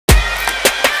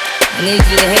I need you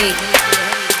to hate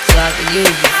so I can use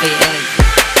you for your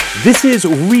energy. This is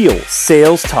real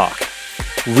sales talk.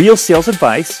 Real sales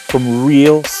advice from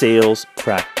real sales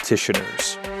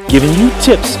practitioners. Giving you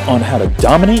tips on how to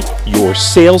dominate your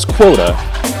sales quota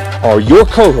are your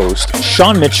co-hosts,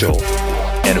 Sean Mitchell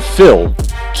and Phil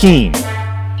Keene.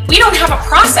 We don't have a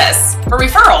process for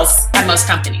referrals at most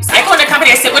companies. I go into a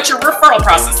company, I say, what's your referral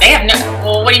process? They have no,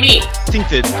 well, what do you mean?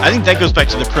 I think that goes back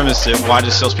to the premise of why do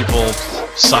salespeople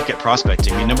suck at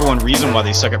prospecting. I mean, number one reason why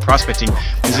they suck at prospecting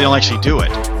is they don't actually do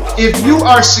it. If you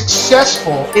are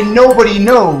successful and nobody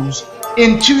knows,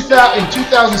 in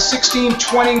 2016,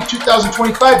 20,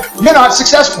 2025, you're not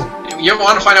successful. You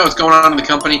want to find out what's going on in the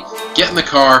company? Get in the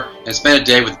car and spend a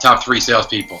day with the top 3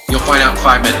 salespeople. You'll find out in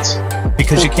 5 minutes.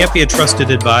 Because you can't be a trusted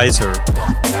advisor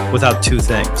without 2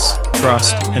 things,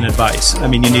 trust and advice. I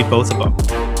mean, you need both of them.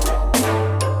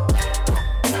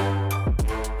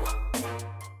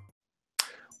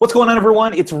 What's going on,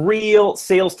 everyone? It's Real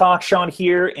Sales Talk. Sean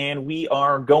here, and we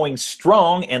are going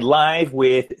strong and live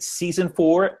with Season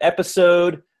 4,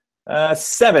 Episode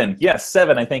 7. Yes,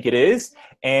 7, I think it is.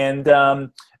 And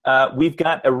we've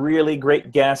got a really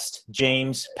great guest,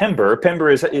 James Pember. Pember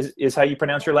is how you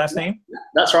pronounce your last name?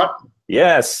 That's right.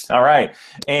 Yes. All right.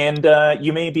 And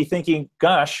you may be thinking,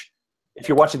 gosh, if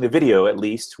you're watching the video at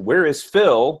least, where is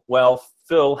Phil? Well,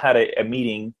 Phil had a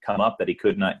meeting come up that he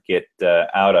could not get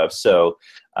out of. So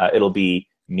it'll be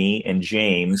me and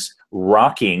James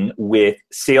rocking with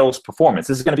sales performance.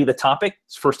 This is going to be the topic.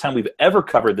 It's the first time we've ever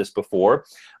covered this before.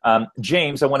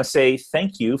 James, I want to say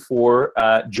thank you for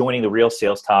joining the Real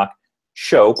Sales Talk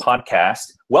show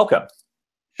podcast. Welcome.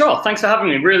 Sure. Thanks for having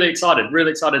me. Really excited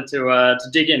to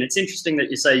dig in. It's interesting that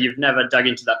you say you've never dug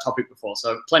into that topic before,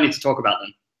 so plenty to talk about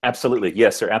then. Absolutely.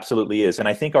 Yes, there absolutely is. And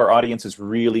I think our audience is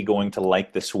really going to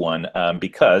like this one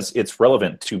because it's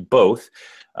relevant to both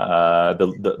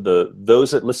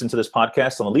those that listen to this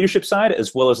podcast on the leadership side,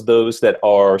 as well as those that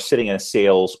are sitting in a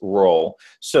sales role.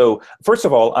 So first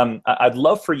of all, I'd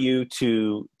love for you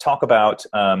to talk about,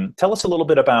 tell us a little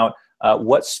bit about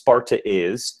what Sparta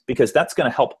is, because that's going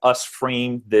to help us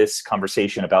frame this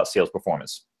conversation about sales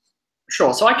performance.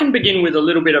 Sure. So I can begin with a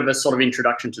little bit of a sort of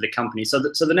introduction to the company. So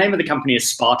the name of the company is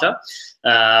Sparta,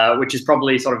 which is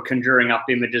probably sort of conjuring up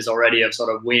images already of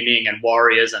sort of winning and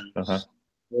warriors and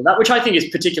that, which I think is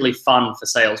particularly fun for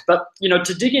sales. But, you know,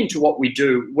 to dig into what we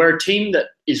do, we're a team that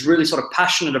is really sort of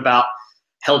passionate about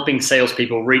helping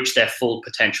salespeople reach their full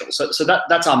potential. So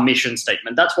that's our mission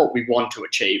statement. That's what we want to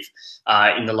achieve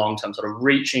in the long term, sort of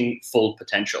reaching full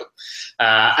potential.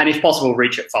 And if possible,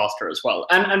 reach it faster as well.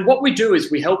 And what we do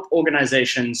is we help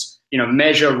organizations, you know,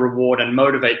 measure, reward, and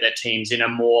motivate their teams in a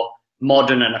more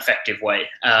modern and effective way.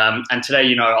 And today,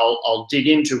 you know, I'll dig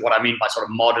into what I mean by sort of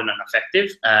modern and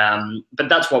effective. But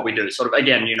that's what we do. Sort of,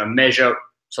 again, you know, measure,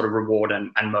 sort of reward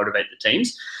and motivate the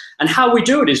teams. And how we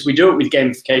do it is we do it with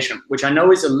gamification, which I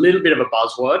know is a little bit of a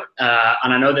buzzword.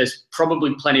 And I know there's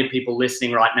probably plenty of people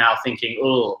listening right now thinking,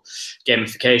 oh,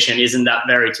 gamification, isn't that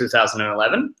very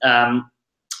 2011?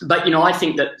 But, you know, I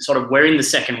think that sort of we're in the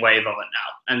second wave of it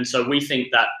now. And so we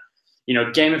think that, you know,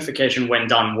 gamification, when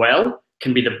done well,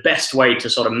 can be the best way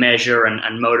to sort of measure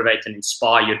and motivate and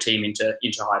inspire your team into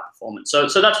high performance.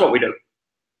 So that's what we do.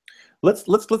 Let's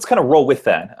kind of roll with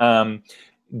that.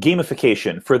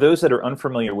 Gamification, for those that are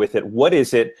unfamiliar with it, what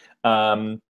is it?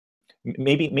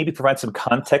 Maybe provide some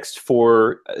context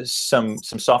for some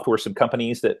software, some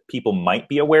companies that people might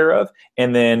be aware of,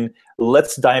 and then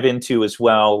let's dive into as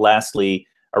well, lastly,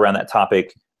 around that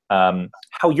topic,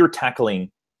 how you're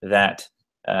tackling that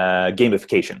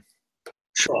gamification.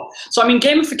 Sure. So I mean,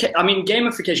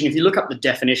 gamification, if you look up the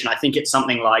definition, I think it's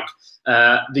something like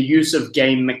the use of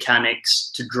game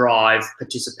mechanics to drive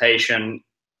participation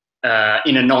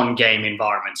in a non-game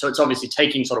environment. So it's obviously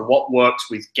taking sort of what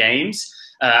works with games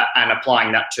and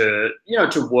applying that to, you know,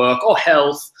 to work or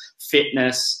health,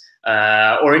 fitness,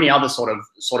 or any other sort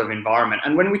of environment.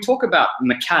 And when we talk about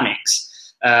mechanics,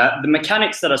 the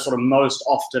mechanics that are sort of most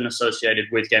often associated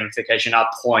with gamification are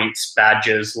points,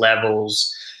 badges,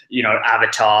 levels, you know,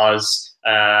 avatars,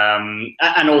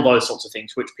 and all those sorts of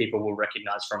things, which people will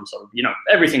recognize from sort of, you know,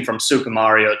 everything from Super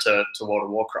Mario to World of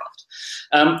Warcraft.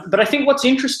 But I think what's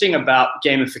interesting about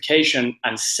gamification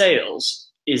and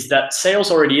sales is that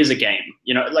sales already is a game.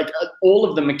 You know, like all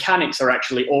of the mechanics are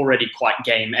actually already quite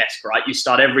game-esque, right? You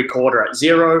start every quarter at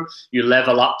 0, you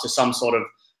level up to some sort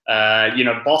of, you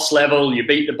know, boss level, you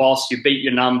beat the boss, you beat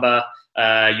your number,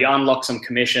 you unlock some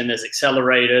commission, there's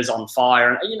accelerators on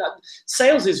fire. You know,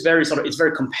 sales is very it's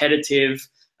very competitive.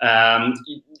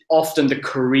 Often the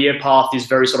career path is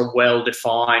very sort of well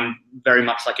defined, very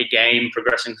much like a game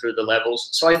progressing through the levels.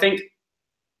 So I think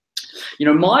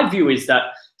my view is that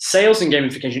sales and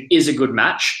gamification is a good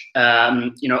match.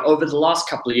 Over the last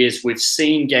couple of years, we've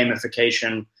seen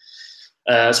gamification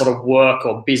sort of work,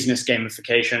 or business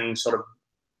gamification sort of,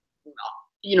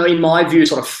 in my view,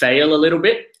 sort of fail a little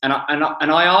bit. And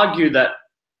I argue that,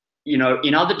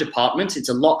 in other departments, it's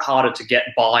a lot harder to get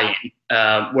buy-in.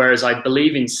 Whereas I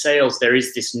believe in sales, there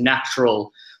is this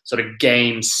natural sort of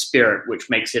game spirit, which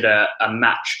makes it a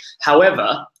match.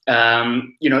 However,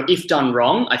 if done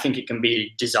wrong, I think it can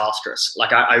be disastrous.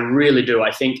 Like I really do.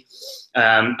 I think,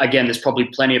 again, there's probably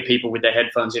plenty of people with their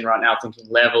headphones in right now thinking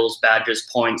levels, badges,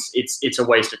 points, it's a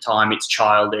waste of time, it's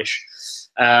childish.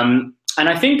 And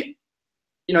I think,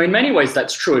 in many ways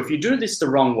that's true. If you do this the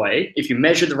wrong way, if you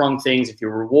measure the wrong things, if you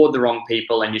reward the wrong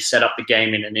people, and you set up the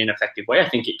game in an ineffective way, I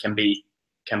think it can be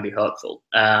hurtful.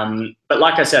 But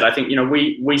like I said, I think,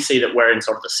 we see that we're in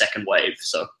sort of the second wave.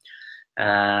 So,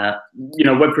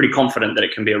 we're pretty confident that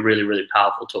it can be a really, really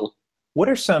powerful tool. What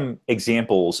are some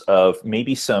examples of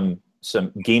maybe some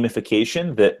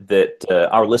gamification that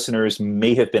our listeners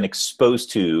may have been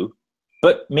exposed to,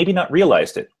 but maybe not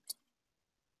realized it?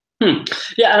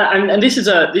 Yeah, and this is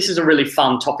a really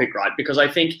fun topic, right? Because I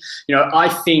think,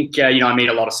 I meet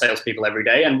a lot of salespeople every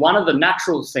day, and one of the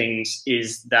natural things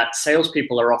is that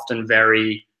salespeople are often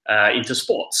very into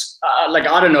sports. I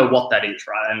don't know what that is,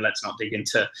 right? And let's not dig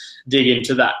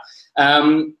into that.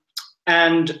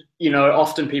 And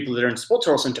often people that are into sports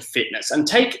are also into fitness. And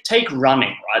take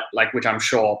running, right? Like, which I'm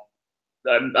sure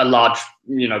a large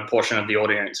portion of the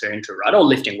audience are into, right? Or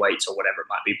lifting weights or whatever it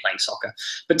might be, playing soccer.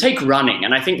 But take running,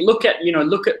 and I think look at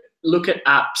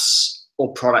apps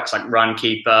or products like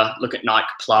Runkeeper, look at Nike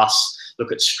Plus,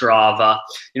 look at Strava.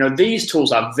 These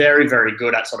tools are very, very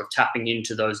good at sort of tapping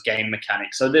into those game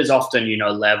mechanics. So there's often,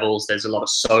 levels, there's a lot of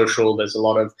social, there's a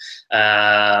lot of,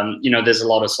 there's a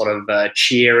lot of sort of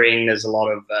cheering, there's a lot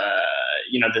of,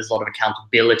 there's a lot of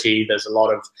accountability, there's a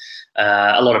lot of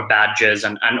badges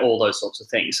and all those sorts of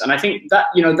things. And I think that,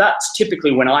 that's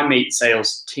typically when I meet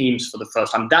sales teams for the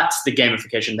first time, that's the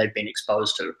gamification they've been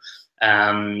exposed to,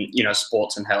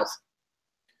 sports and health.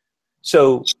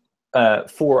 So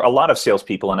for a lot of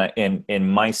salespeople,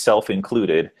 and myself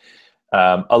included,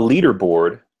 a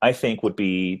leaderboard, I think, would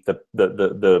be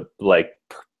the like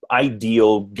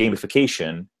ideal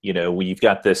gamification. When you've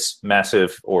got this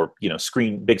massive or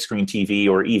big screen TV,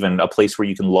 or even a place where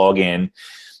you can log in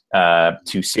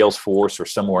to Salesforce or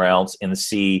somewhere else and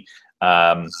see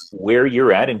where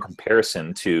you're at in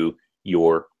comparison to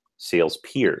your sales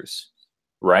peers.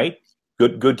 Right?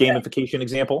 Good gamification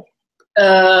example.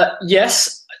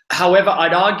 Yes. However,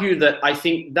 I'd argue that I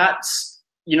think that's,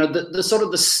 the sort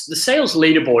of the sales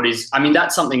leaderboard is,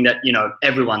 that's something that,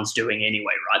 everyone's doing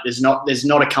anyway, right? There's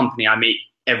not a company I meet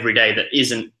every day that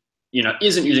isn't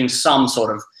using some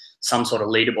sort of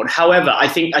leaderboard. However, I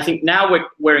think now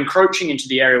we're encroaching into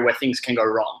the area where things can go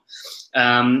wrong.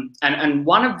 And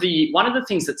one of the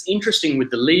things that's interesting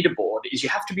with the leaderboard is you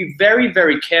have to be very,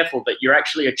 very careful that you're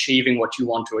actually achieving what you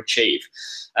want to achieve.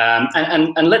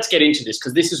 And let's get into this,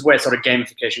 because this is where sort of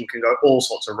gamification can go all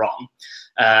sorts of wrong,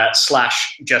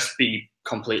 / just be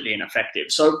completely ineffective.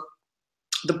 So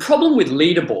the problem with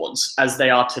leaderboards as they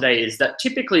are today is that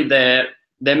typically they're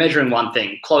measuring one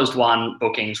thing: closed won,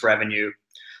 bookings, revenue,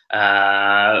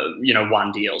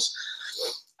 won deals.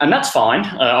 And that's fine.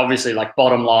 Obviously, like,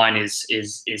 bottom line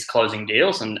is closing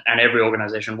deals, and every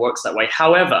organization works that way.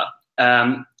 However,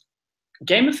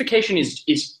 gamification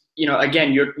is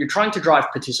again, you're trying to drive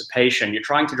participation, you're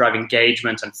trying to drive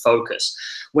engagement and focus.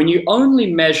 When you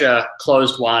only measure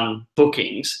closed won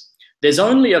bookings, there's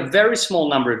only a very small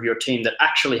number of your team that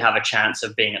actually have a chance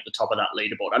of being at the top of that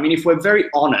leaderboard. If we're very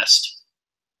honest,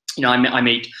 I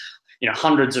meet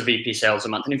hundreds of VP sales a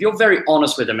month, and if you're very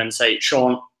honest with them and say,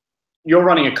 Sean, you're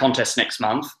running a contest next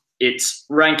month, it's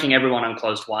ranking everyone on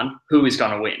closed won, who is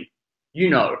going to win?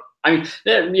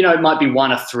 It might be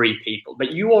one of three people,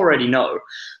 but you already know.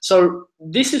 So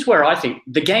this is where I think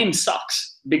the game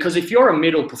sucks, because if you're a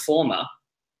middle performer,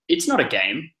 it's not a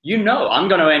game. I'm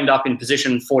going to end up in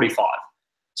position 45.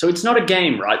 So it's not a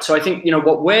game, right? So I think,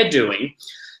 what we're doing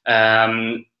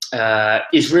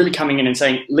is really coming in and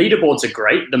saying leaderboards are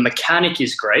great, the mechanic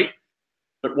is great,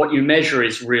 but what you measure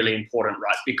is really important,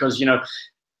 right? Because,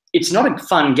 it's not a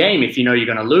fun game if you're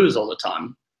going to lose all the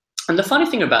time. And the funny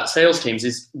thing about sales teams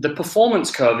is the performance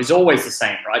curve is always the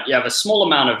same, right? You have a small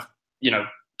amount of,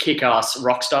 kick-ass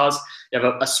rock stars. You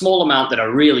have a small amount that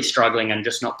are really struggling and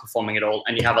just not performing at all.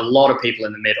 And you have a lot of people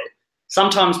in the middle.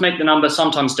 Sometimes make the number,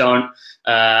 sometimes don't.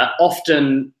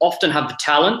 Often have the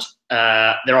talent.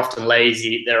 They're often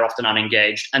lazy. They're often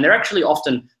unengaged. And they're actually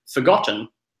often forgotten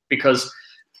because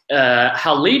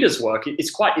how leaders work,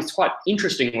 it's quite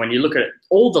interesting when you look at it.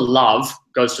 All the love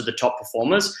goes to the top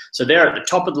performers. So they're at the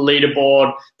top of the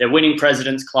leaderboard. They're winning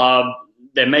President's Club.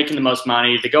 They're making the most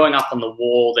money. They're going up on the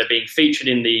wall. They're being featured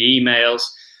in the emails.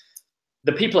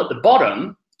 The people at the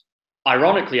bottom,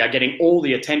 ironically, are getting all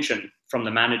the attention from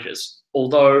the managers.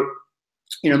 Although,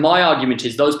 my argument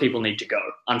is those people need to go.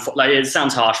 It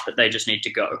sounds harsh, but they just need to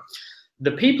go.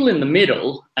 The people in the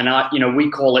middle, and we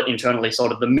call it internally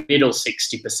sort of the middle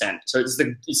 60%. So it's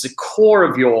the core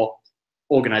of your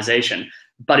organization,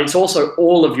 but it's also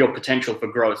all of your potential for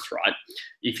growth, right?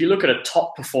 If you look at a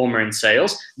top performer in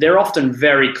sales, they're often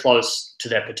very close to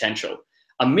their potential.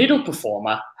 A middle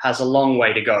performer has a long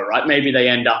way to go, right? Maybe they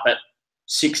end up at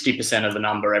 60% of the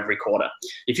number every quarter.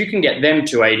 If you can get them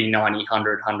to 80, 90,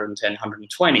 100, 110,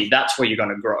 120, that's where you're going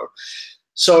to grow.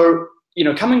 So,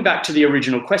 coming back to the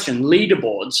original question,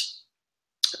 leaderboards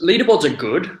are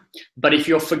good, but if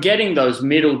you're forgetting those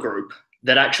middle group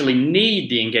that actually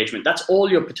need the engagement, that's all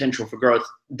your potential for growth,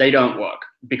 they don't work,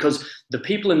 because the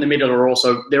people in the middle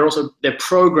they're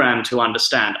programmed to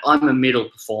understand, I'm a middle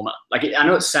performer. Like, I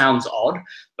know it sounds odd,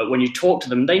 but when you talk to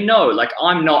them, they know, like,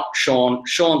 I'm not Sean.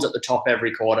 Sean's at the top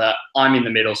every quarter. I'm in the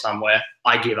middle somewhere.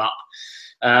 I give up.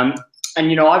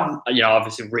 And I've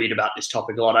obviously read about this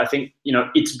topic a lot. I think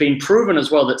it's been proven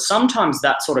as well that sometimes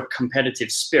that sort of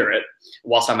competitive spirit,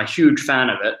 whilst I'm a huge fan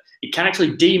of it, it can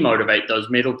actually demotivate those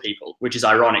middle people, which is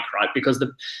ironic, right? Because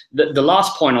the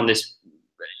last point on this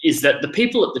is that the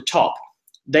people at the top,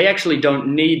 they actually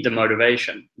don't need the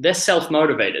motivation. They're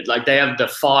self-motivated, like they have the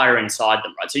fire inside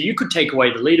them, right? So you could take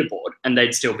away the leaderboard and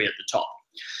they'd still be at the top.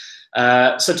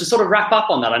 So to sort of wrap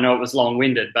up on that, I know it was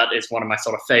long-winded, but it's one of my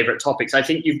sort of favorite topics. I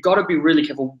think you've got to be really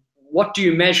careful. What do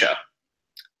you measure?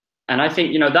 And I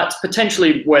think, that's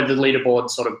potentially where the leaderboard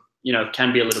sort of,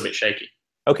 can be a little bit shaky.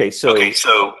 Okay, so a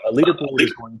leaderboard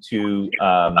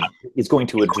is going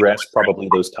to address probably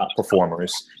those top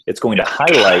performers. It's going to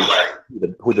highlight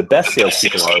who the best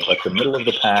salespeople are, like the middle of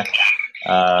the pack,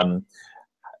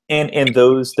 and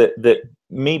those that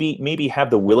maybe have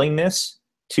the willingness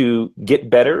to get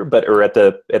better, but are at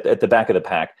the back of the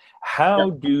pack.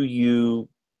 How do you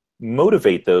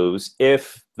motivate those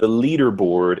if the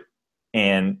leaderboard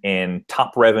and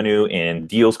top revenue and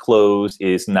deals closed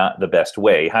is not the best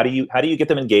way? How do you get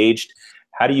them engaged?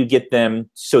 How do you get them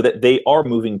so that they are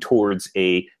moving towards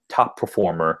a top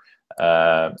performer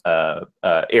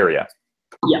area?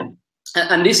 Yeah,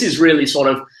 and this is really sort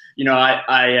of,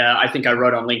 I think I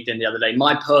wrote on LinkedIn the other day,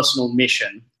 my personal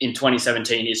mission in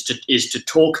 2017 is to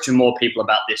talk to more people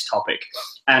about this topic.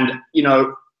 And,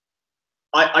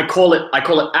 I call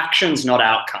it actions, not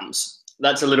outcomes.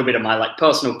 That's a little bit of my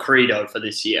personal credo for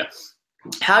this year.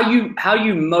 How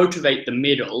you motivate the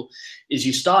middle is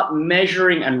you start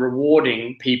measuring and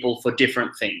rewarding people for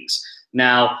different things.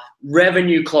 Now,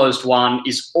 revenue closed won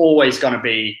is always going to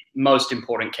be most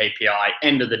important KPI.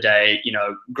 End of the day,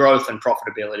 growth and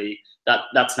profitability,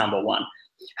 that's number one.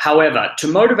 However, to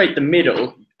motivate the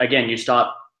middle, again, you start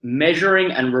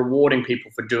measuring and rewarding people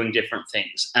for doing different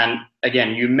things. And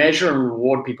again, you measure and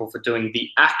reward people for doing the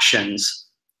actions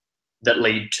that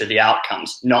lead to the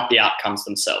outcomes, not the outcomes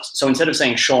themselves. So instead of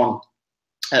saying, Sean,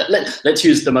 let's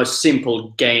use the most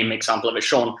simple game example of it.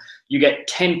 Sean, you get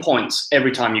 10 points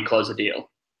every time you close a deal.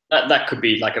 That could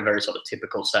be like a very sort of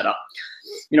typical setup.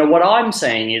 What I'm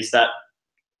saying is that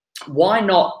why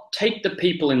not take the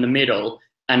people in the middle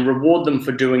and reward them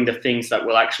for doing the things that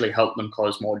will actually help them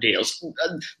close more deals?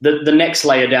 The next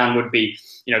layer down would be,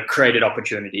 created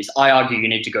opportunities. I argue you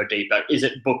need to go deeper. Is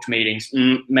it booked meetings?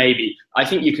 Maybe. I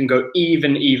think you can go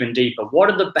even deeper. What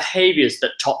are the behaviors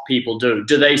that top people do?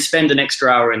 Do they spend an extra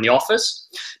hour in the office?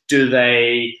 Do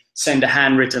they send a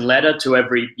handwritten letter to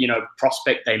every,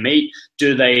 prospect they meet?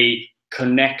 Do they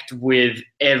connect with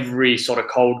every sort of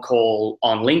cold call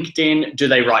on LinkedIn? Do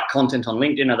they write content on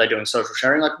LinkedIn? Are they doing social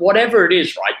sharing? Like whatever it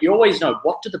is, right? You always know,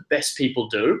 what do the best people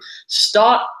do?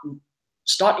 Start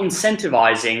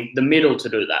incentivizing the middle to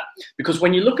do that. Because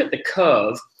when you look at the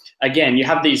curve, again, you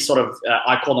have these sort of,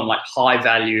 I call them like high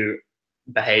value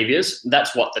behaviors.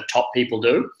 That's what the top people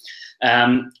do.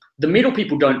 The middle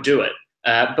people don't do it.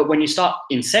 But when you start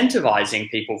incentivizing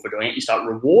people for doing it, you start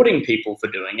rewarding people for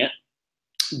doing it,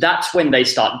 that's when they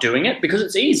start doing it, because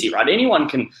it's easy, right? Anyone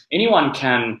can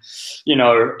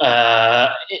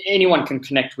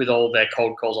connect with all their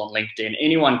cold calls on LinkedIn.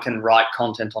 Anyone can write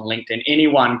content on LinkedIn.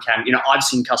 Anyone can, I've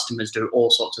seen customers do all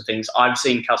sorts of things. I've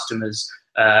seen customers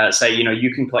say,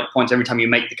 you can collect points every time you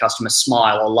make the customer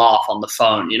smile or laugh on the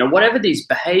phone. Whatever these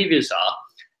behaviors are,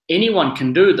 anyone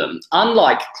can do them.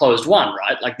 Unlike closed won,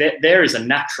 right? Like there is a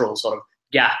natural sort of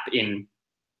gap in,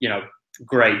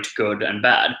 great, good, and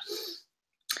bad.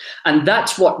 And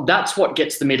that's what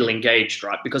gets the middle engaged,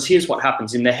 right? Because here's what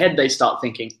happens. In their head, they start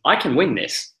thinking, I can win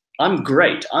this. I'm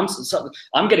great. I'm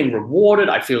getting rewarded.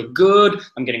 I feel good.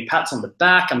 I'm getting pats on the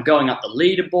back. I'm going up the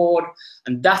leaderboard.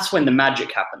 And that's when the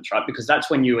magic happens, right? Because that's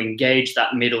when you engage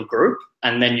that middle group,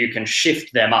 and then you can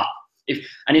shift them up.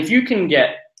 If you can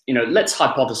get, let's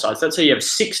hypothesize, let's say you have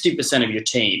 60% of your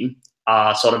team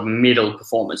are sort of middle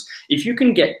performers. If you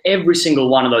can get every single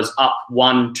one of those up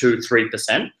 1, 2,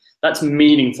 3%, that's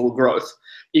meaningful growth.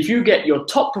 If you get your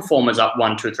top performers up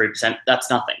 1, 2, 3%, that's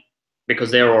nothing, because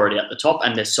they're already at the top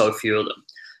and there's so few of them.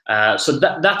 So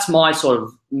that's my sort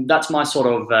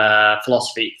of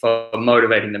philosophy for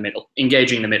motivating the middle,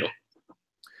 engaging the middle.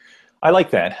 I like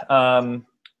that.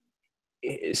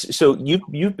 So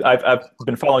I've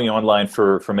been following you online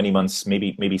for many months,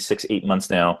 maybe 6, 8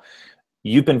 months now.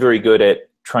 You've been very good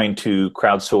at trying to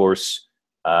crowdsource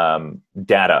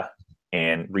data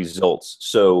and results.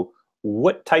 So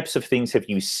what types of things have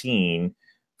you seen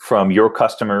from your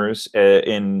customers,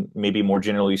 and maybe more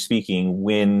generally speaking,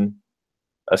 when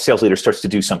a sales leader starts to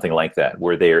do something like that,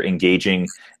 where they're engaging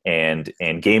and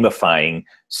gamifying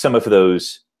some of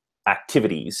those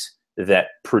activities that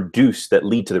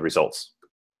lead to the results?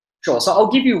 Sure. So I'll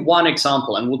give you one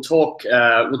example, and we'll talk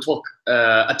a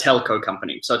telco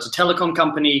company. So it's a telecom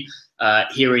company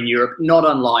here in Europe, not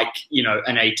unlike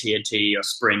an AT&T or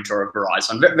Sprint or a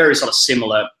Verizon. Very sort of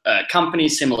similar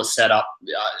companies, similar setup.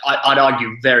 I'd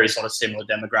argue very sort of similar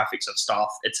demographics of staff,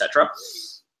 etc.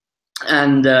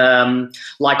 And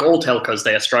like all telcos,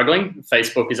 they are struggling.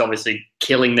 Facebook is obviously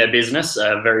killing their business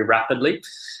very rapidly.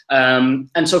 And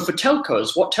so for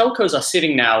telcos, what telcos are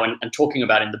sitting now and talking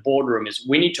about in the boardroom is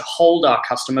we need to hold our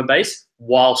customer base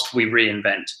whilst we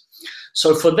reinvent.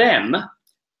 So for them,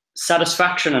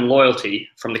 satisfaction and loyalty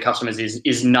from the customers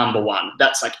is number one.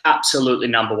 That's like absolutely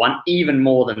number one, even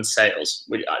more than sales,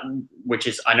 which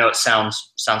is, I know it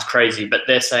sounds crazy, but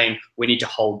they're saying we need to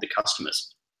hold the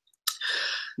customers.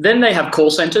 Then they have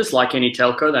call centers like any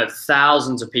telco. They have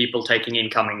thousands of people taking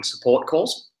incoming support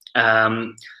calls.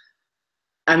 And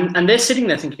they're sitting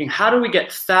there thinking, how do we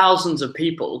get thousands of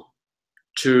people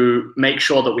to make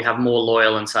sure that we have more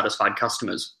loyal and satisfied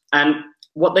customers? And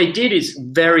what they did is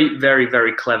very, very,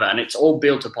 very clever, and it's all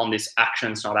built upon this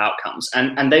actions, not outcomes.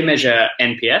 And they measure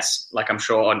NPS, like I'm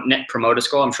sure, or Net Promoter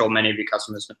Score. I'm sure many of you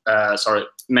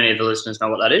many of the listeners know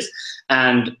what that is,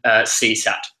 and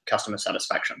CSAT, customer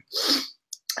satisfaction.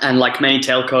 And like many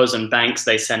telcos and banks,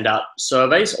 they send out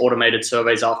surveys, automated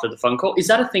surveys after the phone call. Is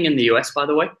that a thing in the US, by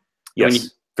the way? Yes,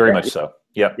 very much so.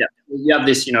 Yep. Yeah. You have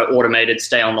this, automated,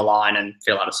 stay on the line and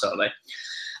fill out a survey.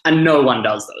 And no one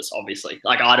does those, obviously.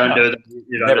 Like I don't do them.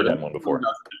 You don't Never do them. done one before.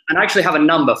 And I actually have a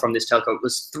number from this telco. It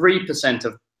was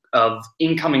 3% of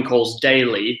incoming calls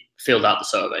daily filled out the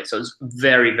survey. So it's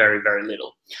very, very, very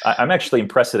little. I'm actually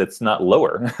impressed that it's not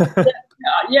lower.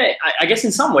 Yeah, I guess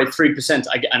in some way 3%,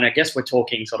 and I guess we're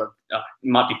talking sort of, it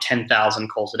might be 10,000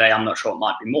 calls a day. I'm not sure, it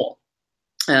might be more.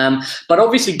 But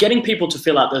obviously getting people to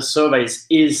fill out those surveys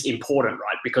is important,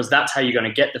 right? Because that's how you're going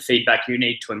to get the feedback you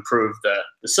need to improve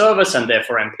the service and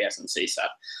therefore NPS and CSAT.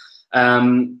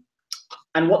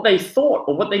 And what they thought,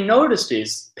 or what they noticed,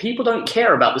 is people don't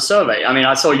care about the survey. I mean,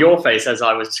 I saw your face as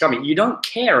I was describing. You don't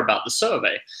care about the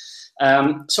survey.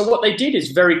 So what they did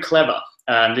is very clever.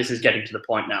 This is getting to the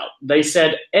point now. They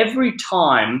said every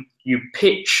time you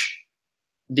pitch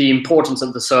the importance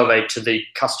of the survey to the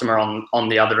customer on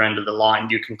the other end of the line,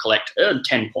 you can collect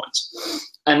 10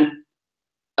 points. And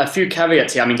a few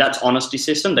caveats here. I mean, that's honesty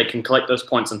system. They can collect those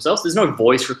points themselves. There's no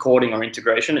voice recording or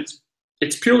integration.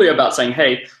 It's purely about saying,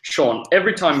 hey, Sean,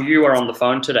 every time you are on the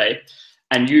phone today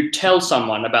and you tell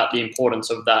someone about the importance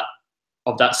of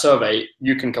that survey,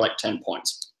 you can collect 10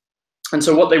 points. And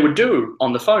so what they would do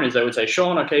on the phone is they would say,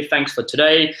 Sean, okay, thanks for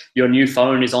today. Your new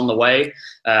phone is on the way.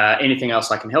 Anything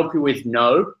else I can help you with?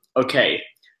 No. Okay.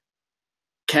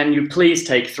 Can you please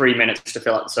take 3 minutes to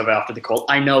fill out the survey after the call?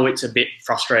 I know it's a bit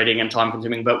frustrating and time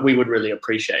consuming, but we would really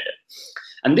appreciate it.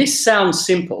 And this sounds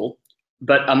simple,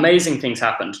 but amazing things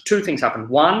happened. 2 things happened.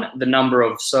 One, the number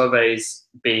of surveys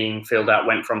being filled out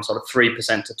went from sort of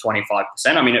 3% to 25%.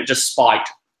 I mean, it just spiked.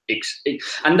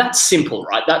 And that's simple,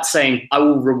 right? That's saying, I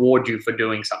will reward you for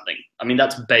doing something. I mean,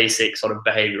 that's basic sort of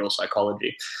behavioral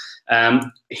psychology.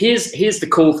 Here's the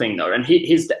cool thing though, and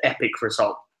here's the epic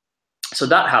result. So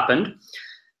that happened.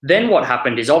 Then what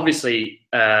happened is obviously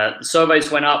the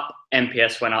surveys went up,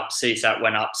 NPS went up, CSAT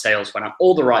went up, sales went up,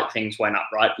 all the right things went up,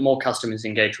 right? More customers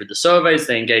engage with the surveys,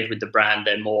 they engage with the brand,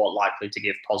 they're more likely to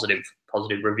give positive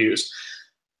reviews.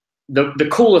 The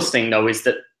coolest thing though is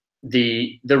that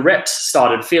the reps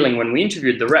started feeling, when we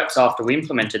interviewed the reps after we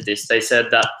implemented this, they said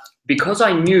that because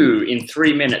I knew in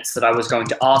 3 minutes that I was going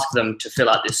to ask them to fill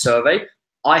out this survey,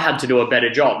 I had to do a better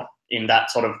job in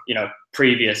that sort of, the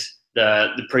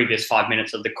previous 5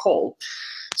 minutes of the call.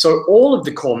 So all of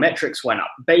the core metrics went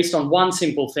up based on one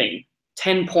simple thing: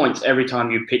 10 points every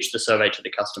time you pitch the survey to the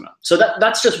customer. So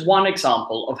that's just one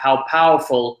example of how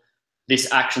powerful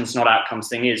this actions, not outcomes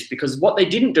thing is, because what they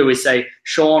didn't do is say,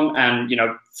 Sean and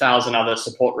 1,000 other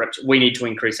support reps, we need to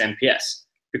increase NPS,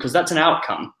 because that's an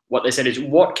outcome. What they said is,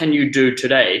 what can you do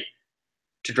today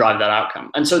to drive that outcome?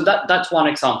 And so that's one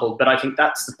example, but I think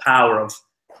that's the power of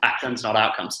actions, not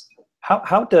outcomes.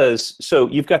 So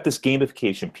you've got this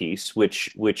gamification piece, which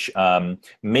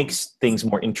makes things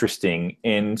more interesting,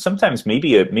 and sometimes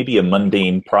maybe a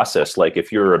mundane process. Like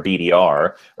if you're a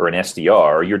BDR or an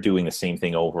SDR, you're doing the same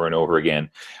thing over and over again.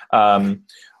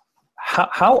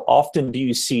 How often do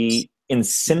you see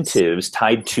incentives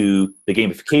tied to the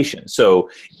gamification?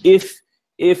 So if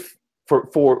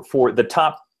for the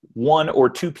top 1 or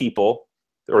 2 people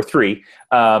or 3,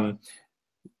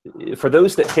 for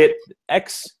those that hit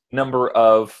X number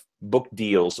of book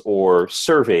deals or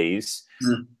surveys,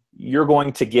 you're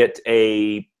going to get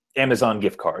a Amazon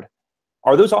gift card.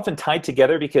 Are those often tied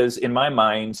together? Because in my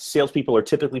mind, salespeople are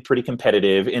typically pretty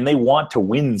competitive and they want to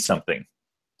win something.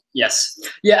 Yes.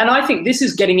 Yeah, and I think this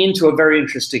is getting into a very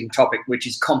interesting topic, which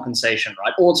is compensation,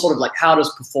 right? Or sort of like, how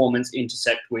does performance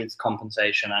intersect with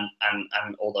compensation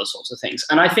and all those sorts of things.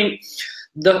 And I think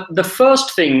the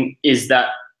first thing is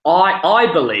that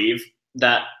I believe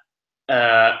that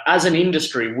as an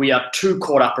industry, we are too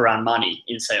caught up around money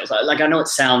in sales. Like, I know it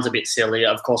sounds a bit silly.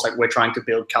 Of course, like, we're trying to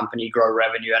build company, grow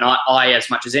revenue, and I as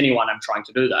much as anyone, am trying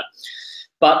to do that.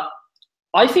 But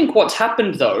I think what's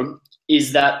happened, though,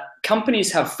 is that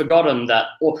companies have forgotten that,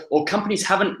 or companies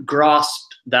haven't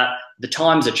grasped that the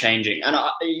times are changing. And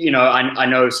I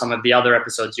know some of the other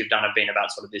episodes you've done have been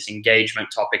about sort of this engagement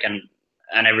topic and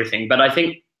everything. But I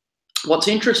think what's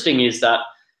interesting is that,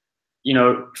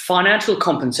 financial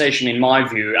compensation, in my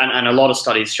view, and a lot of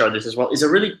studies show this as well, is a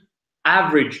really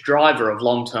average driver of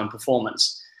long-term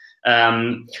performance.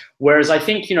 Whereas I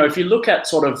think, if you look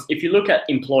at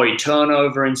employee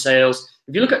turnover in sales,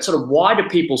 if you look at sort of why do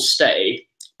people stay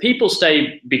because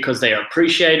they are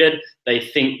appreciated. They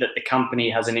think that the company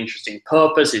has an interesting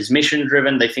purpose, is mission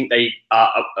driven. They think they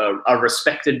are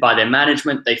respected by their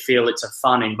management. They feel it's a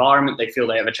fun environment. They feel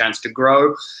they have a chance to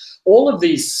grow. All of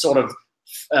these sort of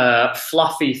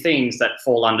fluffy things that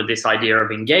fall under this idea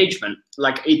of engagement,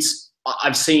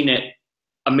 I've seen it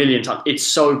a million times. It's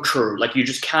so true. Like, you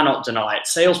just cannot deny it.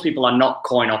 Salespeople are not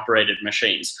coin-operated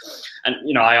machines. And,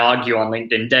 I argue on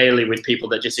LinkedIn daily with people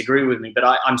that disagree with me, but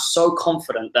I'm so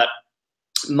confident that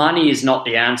money is not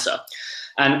the answer.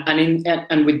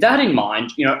 And with that in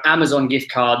mind, Amazon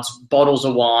gift cards, bottles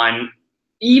of wine,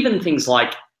 even things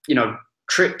like,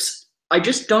 trips, I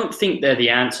just don't think they're the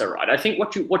answer, right? I think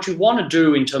what you want to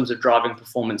do in terms of driving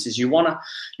performance is you want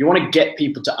to get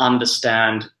people to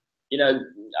understand, do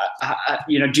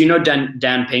you know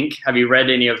Dan Pink? Have you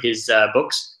read any of his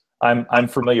books? I'm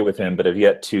familiar with him, but have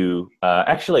yet to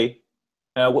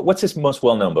what's his most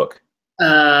well-known book?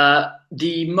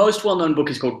 The most well-known book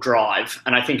is called Drive,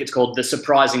 and I think it's called The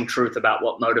Surprising Truth About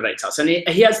What Motivates Us. And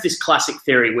he has this classic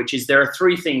theory, which is there are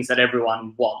 3 things that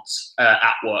everyone wants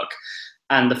at work.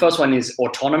 And the first one is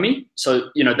autonomy. So,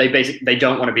 they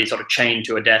don't want to be sort of chained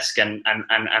to a desk and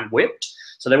whipped.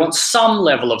 So they want some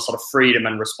level of sort of freedom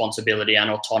and responsibility and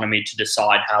autonomy to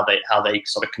decide how they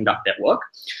sort of conduct their work.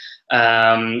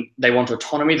 They want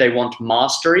autonomy. They want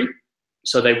mastery.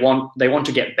 So they want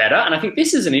to get better. And I think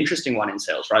this is an interesting one in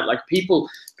sales, right? Like, people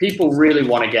really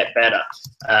want to get better.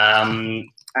 And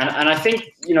I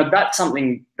think, that's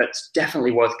something that's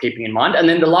definitely worth keeping in mind. And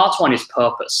then the last one is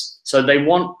purpose. So they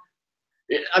want,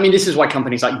 this is why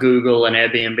companies like Google and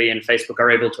Airbnb and Facebook are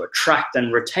able to attract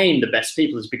and retain the best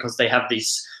people, is because they have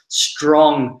these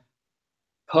strong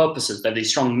purposes, they have these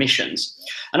strong missions.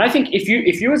 And I think if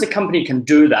you as a company can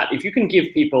do that, if you can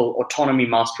give people autonomy,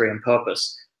 mastery, and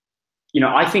purpose,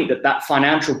 I think that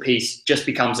financial piece just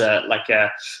becomes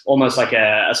almost like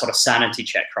a sort of sanity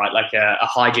check, right? Like a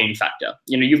hygiene factor.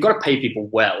 You've got to pay people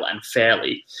well and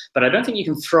fairly, but I don't think you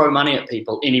can throw money at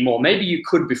people anymore. Maybe you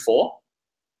could before,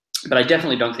 but I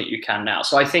definitely don't think you can now.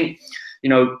 So I think,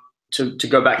 to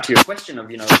go back to your question of,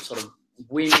 sort of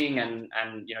winning and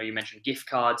you mentioned gift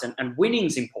cards, and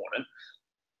winning's important,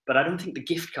 but I don't think the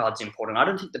gift card's important. I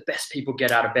don't think the best people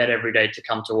get out of bed every day to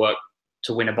come to work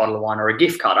to win a bottle of wine or a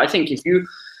gift card. I think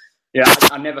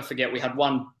I'll never forget, we had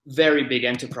one very big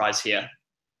enterprise here,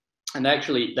 and they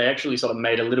actually sort of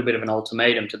made a little bit of an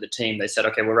ultimatum to the team. They said,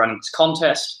 okay, we're running this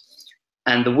contest,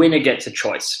 and the winner gets a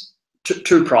choice.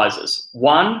 Two prizes.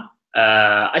 One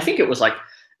I think it was like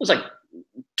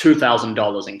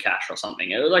 $2,000 in cash or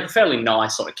something. It was like a fairly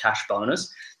nice sort of cash bonus.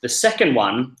 The second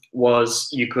one was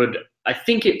you could, I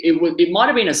think it might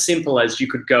have been as simple as you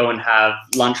could go and have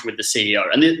lunch with the CEO.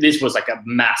 And this was like a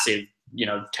massive,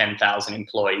 10,000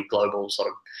 employee global sort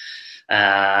of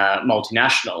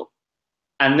multinational.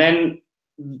 And then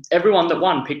everyone that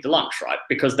won picked the lunch, right?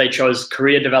 Because they chose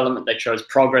career development, they chose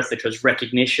progress, they chose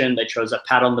recognition, they chose a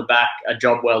pat on the back, a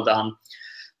job well done.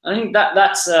 I think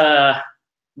that's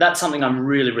something I'm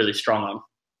really, really strong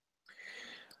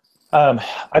on.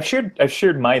 I've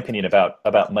shared my opinion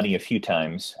about money a few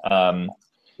times.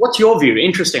 What's your view?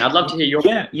 Interesting. I'd love to hear your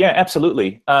view. Yeah,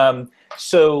 absolutely.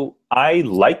 So I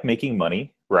like making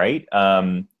money, right?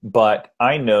 But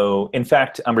I know, in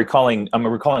fact, I'm recalling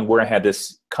where I had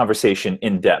this conversation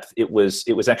in depth. It was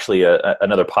actually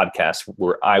another podcast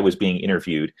where I was being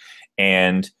interviewed,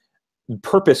 and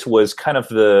purpose was kind of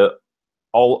the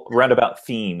all roundabout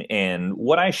theme. And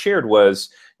what I shared was,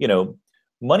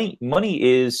 money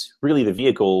is really the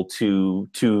vehicle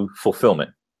to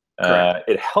fulfillment.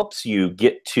 It helps you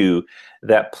get to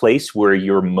that place where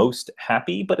you're most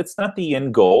happy, but it's not the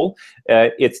end goal.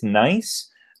 It's nice.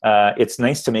 It's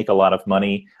nice to make a lot of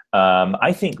money.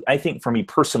 I think for me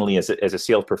personally, as a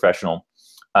sales professional,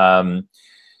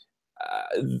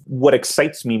 what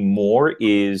excites me more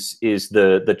is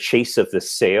the chase of the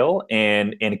sale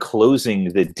and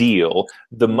closing the deal.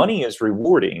 The money is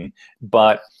rewarding,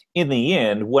 but in the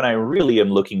end, what I really am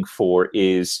looking for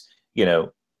is, in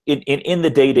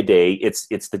the day-to-day, it's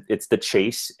the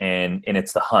chase and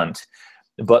it's the hunt.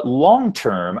 But long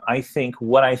term, I think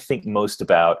what I think most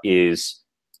about is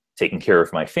taking care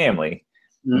of my family,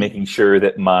 making sure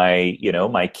that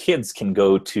my kids can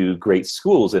go to great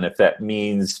schools, and if that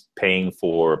means paying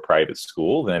for a private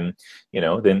school, then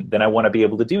I want to be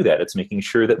able to do that. It's making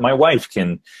sure that my wife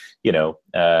can have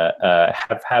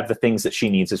the things that she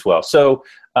needs as well. So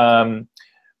the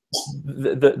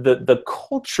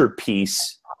culture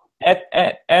piece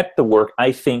at the work,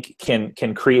 I think,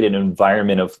 can create an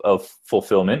environment of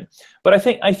fulfillment. But I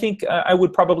think I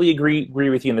would probably agree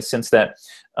with you in the sense that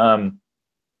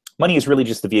money is really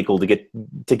just the vehicle to get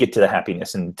to the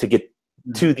happiness and to get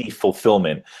to the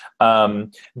fulfillment.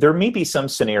 There may be some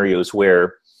scenarios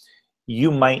where you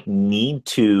might need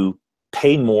to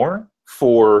pay more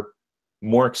for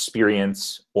more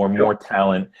experience or more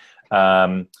talent.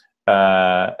 But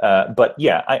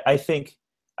yeah, I think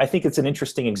it's an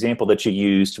interesting example that you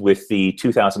used with the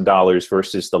 $2,000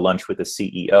 versus the lunch with the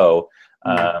CEO.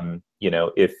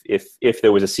 If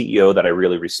there was a CEO that I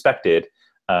really respected,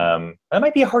 that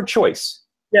might be a hard choice.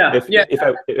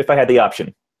 If I had the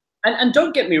option. And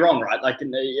don't get me wrong, right? Like,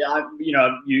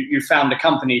 you found a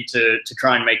company to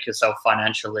try and make yourself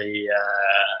financially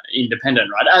independent,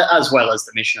 right? As well as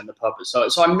the mission and the purpose.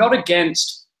 So I'm not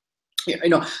against,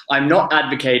 I'm not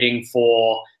advocating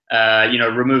for,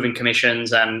 removing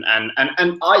commissions and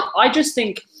I just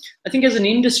think, as an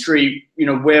industry,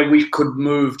 where we could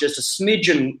move just a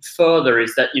smidgen further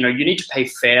is that, you need to pay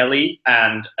fairly,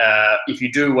 and if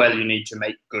you do well, you need to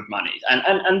make good money.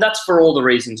 And that's for all the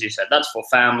reasons you said. That's for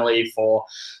family, for,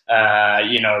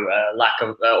 lack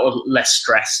of, or less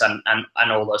stress and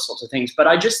all those sorts of things. But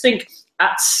I just think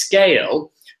at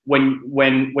scale,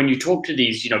 when you talk to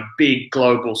these, big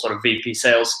global sort of VP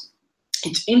sales,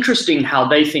 it's interesting how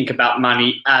they think about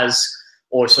money as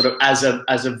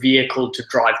a vehicle to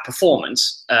drive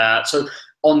performance. So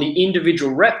on the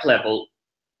individual rep level,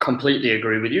 completely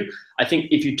agree with you. I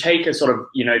think if you take a sort of,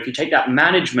 if you take that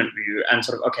management view and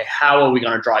sort of, okay, how are we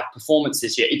going to drive performance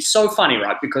this year? It's so funny,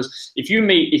 right? Because if you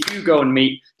go and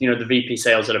meet, the VP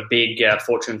sales at a big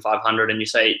Fortune 500 and you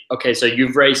say, okay, so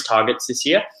you've raised targets this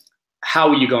year, how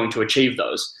are you going to achieve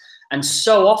those? And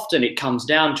so often it comes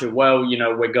down to, well,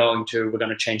 we're going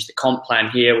to change the comp plan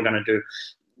here. We're going to do,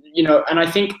 and I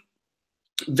think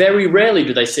very rarely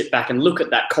do they sit back and look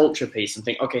at that culture piece and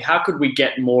think, okay, how could we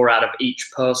get more out of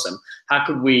each person? How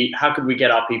could we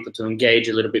get our people to engage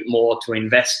a little bit more, to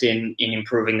invest in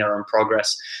improving their own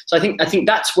progress? So I think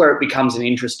that's where it becomes an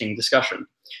interesting discussion,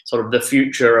 sort of the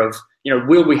future of,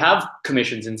 will we have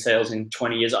commissions in sales in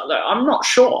 20 years? I'm not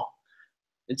sure.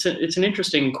 It's an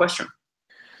interesting question.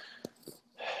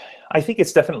 I think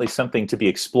it's definitely something to be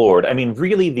explored. I mean,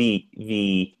 really the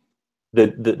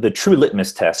true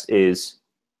litmus test is,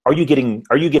 are you getting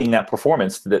that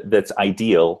performance that's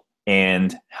ideal,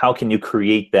 and how can you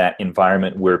create that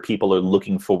environment where people are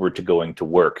looking forward to going to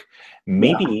work?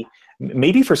 Maybe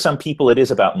for some people it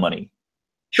is about money.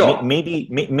 Sure. Maybe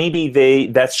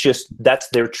that's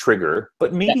their trigger,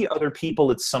 but maybe other people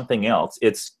it's something else.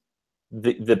 It's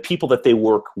the people that they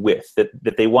work with,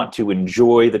 that they want to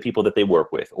enjoy the people that they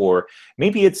work with, or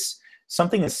maybe it's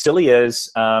something as silly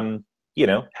as you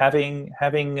know, having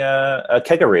a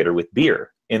kegerator with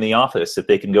beer in the office that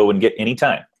they can go and get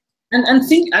anytime.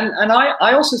 And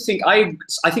I also think I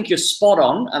think you're spot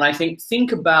on, and I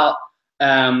think about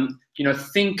you know,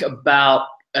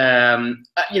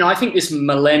 you know, I think this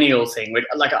millennial thing,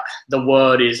 like the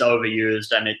word is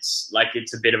overused, and it's like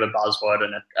it's a bit of a buzzword,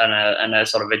 and a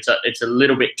sort of it's a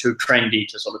little bit too trendy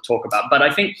to sort of talk about. But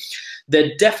I think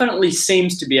there definitely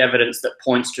seems to be evidence that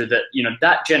points to that, you know,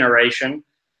 that generation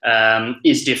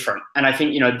is different, and I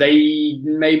think, you know, they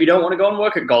maybe don't want to go and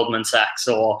work at Goldman Sachs,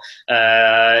 or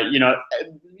you know,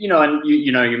 and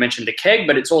you know, you mentioned the keg,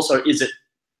 but it's also, is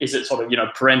it sort of, you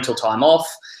know, parental time off?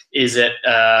 Is it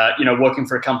you know, working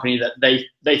for a company that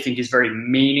they think is very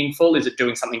meaningful? Is it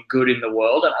doing something good in the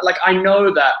world? And like, I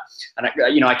know that, and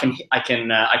you know, I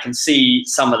can see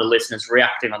some of the listeners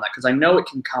reacting on that, because I know it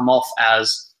can come off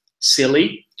as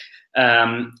silly.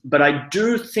 But I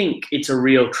do think it's a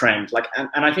real trend. Like,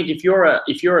 and I think if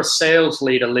you're a sales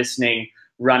leader listening,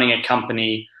 running a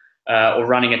company or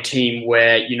running a team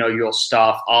where, you know, your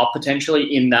staff are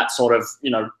potentially in that sort of, you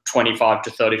know, 25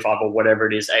 to 35 or whatever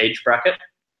it is age bracket,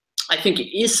 I think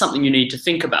it is something you need to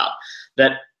think about.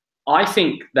 That I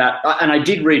think that, and I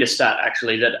did read a stat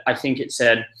actually, that I think it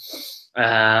said,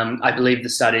 I believe the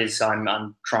stat is,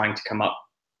 I'm trying to come up,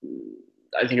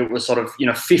 I think it was sort of, you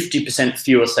know, 50%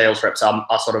 fewer sales reps are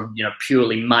sort of, you know,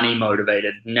 purely money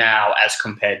motivated now as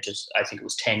compared to, I think it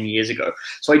was 10 years ago.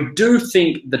 So I do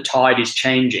think the tide is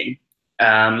changing,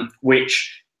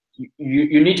 which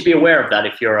you need to be aware of that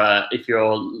if you're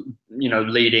you know,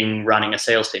 running a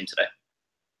sales team today.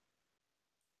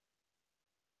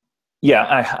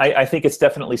 Yeah, I think it's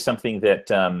definitely something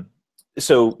that,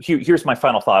 so here's my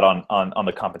final thought on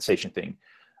the compensation thing.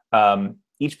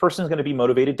 Each person is going to be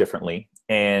motivated differently,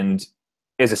 and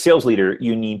as a sales leader,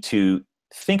 you need to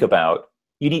think about,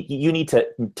 you need to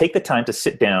take the time to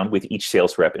sit down with each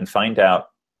sales rep and find out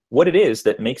what it is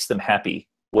that makes them happy,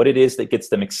 what it is that gets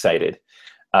them excited.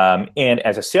 And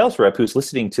as a sales rep who's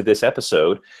listening to this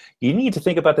episode, you need to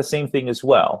think about the same thing as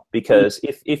well, because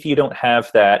if you don't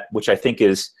have that, which I think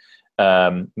is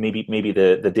maybe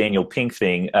the Daniel Pink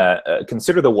thing,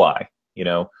 consider the why. You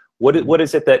know, what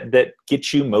is it that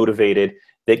gets you motivated,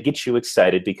 that gets you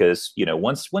excited? Because, you know,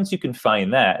 once you can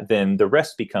find that, then the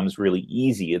rest becomes really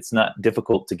easy. It's not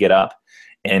difficult to get up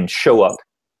and show up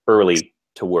early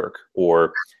to work,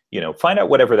 or, you know, find out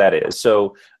whatever that is.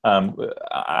 So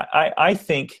I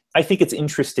think it's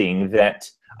interesting that,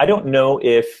 I don't know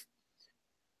if,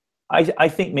 I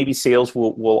think maybe sales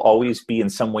will always be in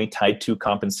some way tied to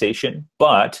compensation,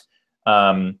 but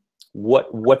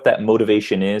what that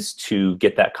motivation is to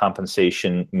get that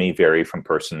compensation may vary from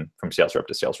sales rep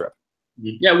to sales rep.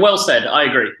 Yeah, well said. I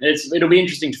agree. It'll be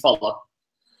interesting to follow.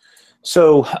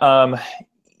 So kind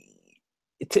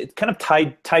of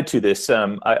tied to this,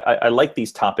 I like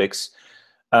these topics.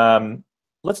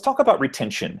 Let's talk about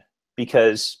retention,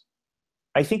 because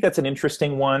I think that's an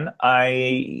interesting one.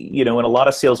 You know, in a lot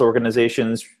of sales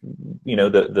organizations, you know,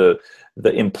 the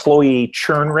employee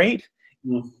churn rate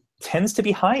tends to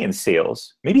be high in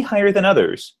sales, maybe higher than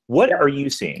others. What are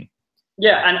you seeing?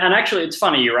 Yeah, and actually, it's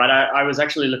funny, you're right. I was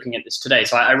actually looking at this today,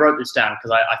 so I wrote this down because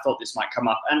I thought this might come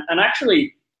up. And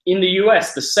actually, in the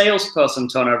US, the salesperson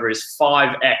turnover is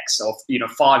 5x, or, you know,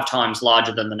 5 times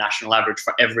larger than the national average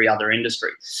for every other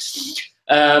industry.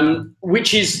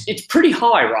 Which is, it's pretty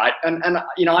high, right? And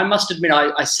you know, I must admit,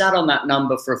 I sat on that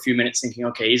number for a few minutes thinking,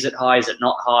 okay, is it high? Is it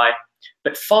not high?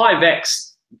 But 5x,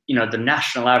 you know, the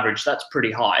national average, that's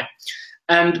pretty high.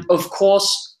 And of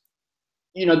course,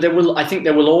 you know, I think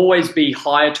there will always be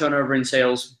higher turnover in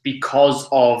sales because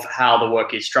of how the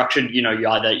work is structured. You know, you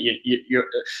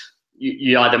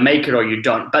either make it or you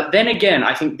don't. But then again,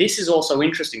 I think this is also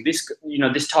interesting. This, you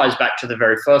know, this ties back to the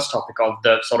very first topic of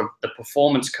the sort of the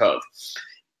performance curve.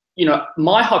 You know,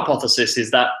 my hypothesis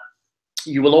is that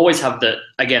you will always have the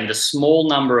small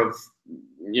number of,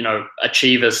 you know,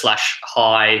 achievers /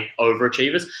 high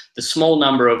overachievers, the small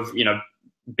number of, you know,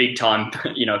 big time,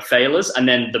 you know, failures, and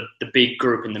then the big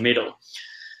group in the middle.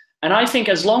 And I think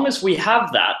as long as we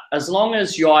have that, as long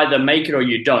as you either make it or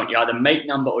you don't, you either make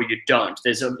number or you don't,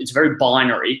 it's very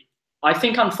binary. I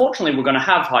think, unfortunately, we're going to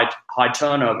have high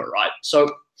turnover, right? So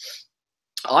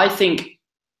I think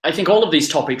all of these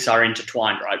topics are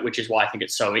intertwined, right? Which is why I think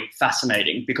it's so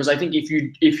fascinating, because I think if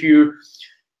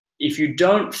you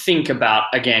don't think about,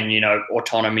 again, you know,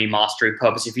 autonomy, mastery,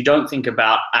 purpose, if you don't think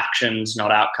about actions,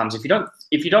 not outcomes, if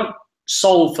you don't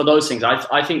solve for those things.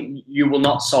 I think you will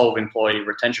not solve employee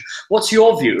retention. What's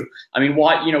your view? I mean,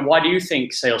 why do you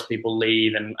think salespeople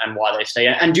leave and why they stay?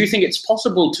 And do you think it's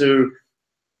possible to,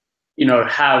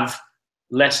 have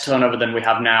less turnover than we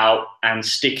have now and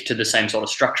stick to the same sort of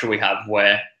structure we have,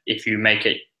 where if you make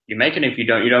it, you make it, if you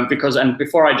don't, you don't? Because, and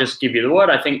before I just give you the word,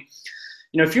 I think,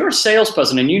 if you're a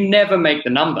salesperson and you never make the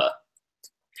number,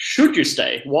 should you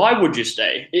stay? Why would you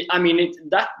stay?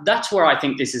 That's where I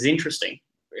think this is interesting.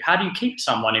 How do you keep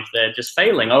someone if they're just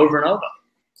failing over and over?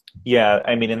 Yeah,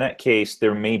 I mean, in that case,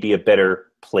 there may be a better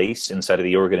place inside of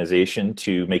the organization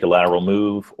to make a lateral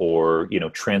move or,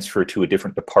 transfer to a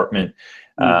different department.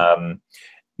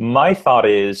 My thought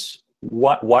is,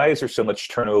 why is there so much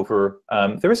turnover?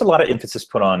 There is a lot of emphasis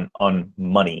put on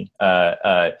money,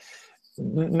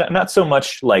 not so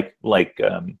much like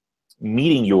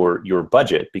meeting your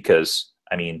budget, because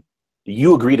I mean,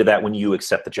 you agree to that when you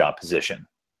accept the job position,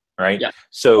 right? Yeah.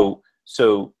 So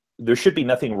there should be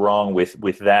nothing wrong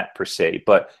with that per se,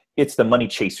 but it's the money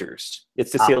chasers.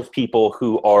 It's the salespeople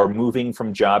who are moving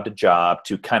from job to job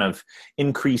to kind of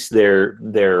increase their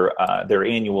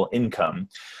annual income.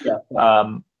 Yeah.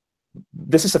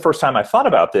 This is the first time I've thought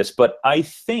about this, but I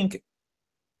think,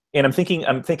 and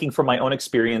I'm thinking from my own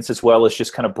experience as well as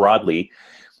just kind of broadly,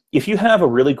 if you have a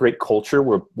really great culture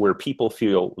where people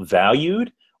feel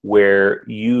valued, where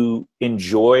you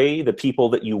enjoy the people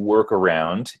that you work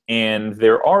around, and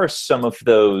there are some of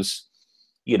those,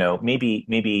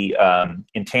 maybe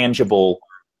intangible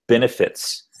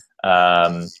benefits,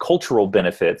 cultural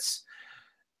benefits,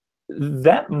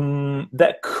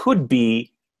 that could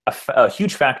be a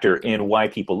huge factor in why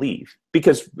people leave.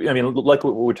 Because, I mean, like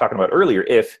what we were talking about earlier,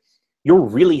 if you're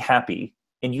really happy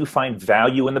and you find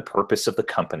value in the purpose of the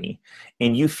company,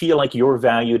 and you feel like you're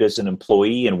valued as an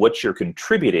employee and what you're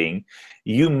contributing,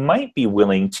 you might be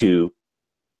willing to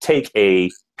take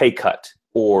a pay cut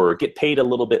or get paid a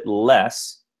little bit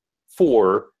less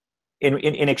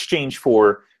in exchange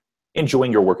for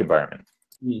enjoying your work environment.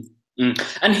 And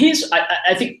I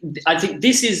think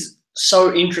this is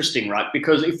so interesting, right?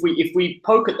 Because if we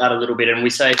poke at that a little bit and we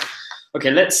say,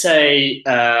 okay, let's say,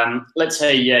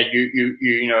 yeah,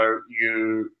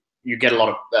 you get a lot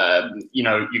of,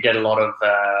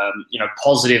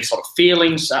 positive sort of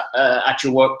feelings at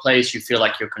your workplace. You feel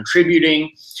like you're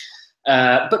contributing.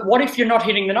 But what if you're not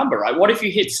hitting the number, right? What if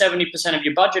you hit 70% of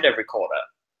your budget every quarter?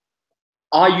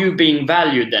 Are you being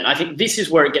valued then? I think this is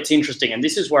where it gets interesting, and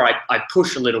this is where I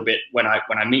push a little bit when I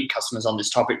meet customers on this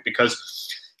topic, because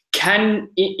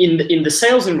in the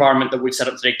sales environment that we've set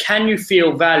up today, can you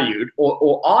feel valued,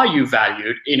 or are you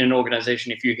valued in an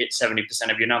organization if you hit 70%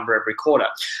 of your number every quarter?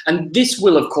 And this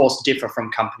will, of course, differ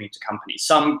from company to company.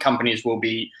 Some companies will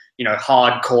be,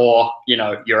 hardcore,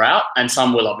 you're out, and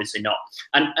some will obviously not.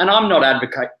 And I'm not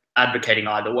advocating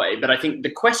either way, but I think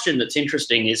the question that's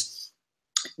interesting is,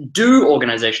 do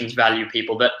organizations value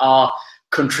people that are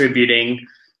contributing,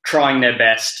 trying their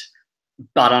best,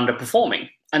 but underperforming?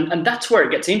 And that's where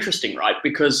it gets interesting, right?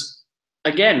 Because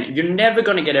again, you're never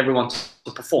going to get everyone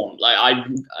to perform. Like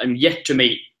I'm yet to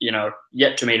meet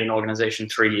an organization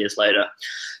 3 years later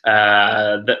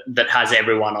that has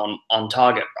everyone on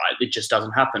target, right? It just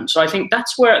doesn't happen. So I think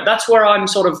that's where I'm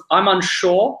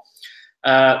unsure.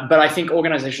 But I think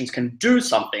organizations can do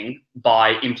something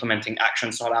by implementing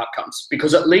actions, not outcomes.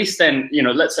 Because at least then,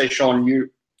 let's say, Sean,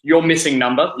 you're missing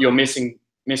number, you're missing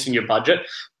your budget,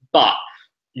 but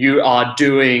you are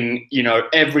doing,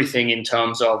 everything in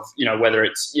terms of, whether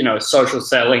it's, social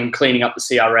selling, cleaning up the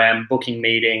CRM, booking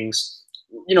meetings,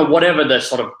 whatever the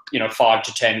sort of, 5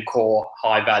 to 10 core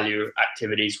high value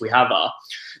activities we have are,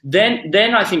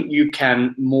 then I think you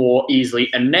can more easily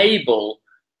enable,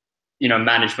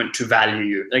 management to value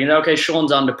you. They can say, okay,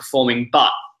 Sean's underperforming,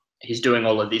 but he's doing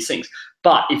all of these things.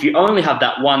 But if you only have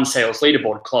that one sales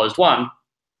leaderboard closed one,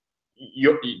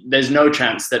 there's no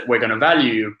chance that we're going to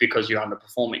value you because you're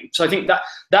underperforming. So I think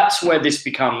that's where this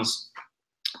becomes,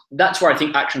 that's where I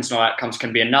think actions, not outcomes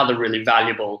can be another really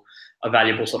valuable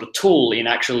sort of tool in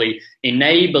actually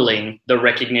enabling the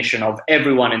recognition of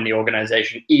everyone in the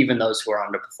organization, even those who are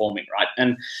underperforming, right?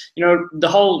 And, the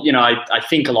whole, I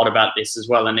think a lot about this as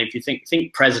well. And if you think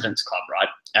President's Club, right?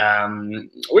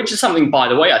 Which is something, by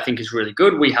the way, I think is really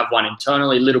good. We have one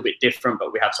internally, a little bit different,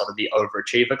 but we have sort of the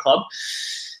Overachiever Club.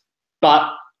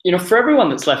 But, for everyone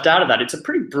that's left out of that, it's a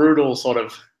pretty brutal sort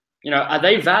of, are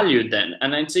they valued then?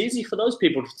 And it's easy for those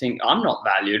people to think, I'm not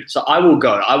valued, so I will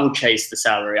chase the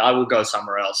salary, I will go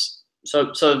somewhere else.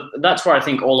 So that's where I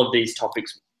think all of these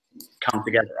topics come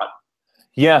together, right?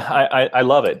 Yeah, I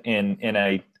love it. And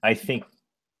I think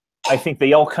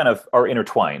they all kind of are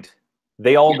intertwined.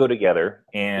 they all go together,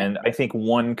 and I think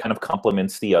one kind of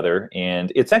complements the other.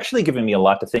 And it's actually given me a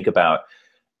lot to think about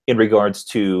in regards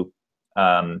to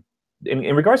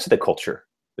in regards to the culture,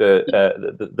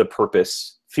 the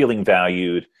purpose, feeling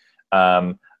valued.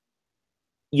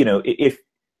 You know,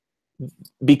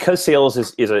 because sales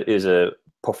is a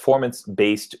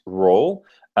performance-based role,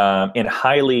 and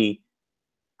highly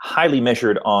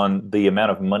measured on the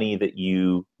amount of money that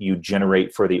you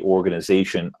generate for the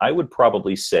organization, I would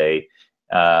probably say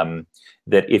that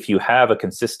if you have a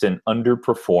consistent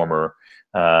underperformer,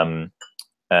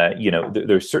 you know,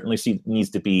 there certainly needs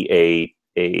to be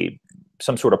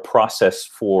some sort of process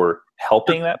for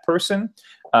helping that person,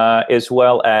 as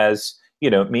well as, you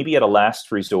know, maybe at a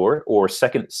last resort or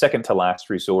second to last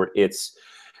resort, it's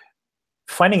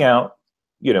finding out,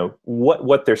 you know,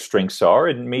 what their strengths are,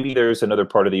 and maybe there's another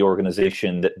part of the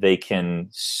organization that they can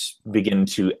begin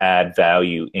to add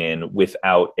value in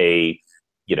without a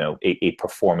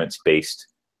performance-based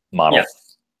model. Yeah.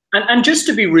 And just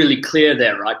to be really clear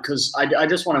there, right, because I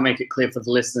just want to make it clear for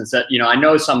the listeners that, you know, I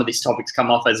know some of these topics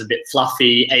come off as a bit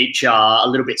fluffy, HR, a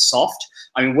little bit soft.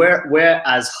 I mean, we're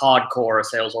as hardcore a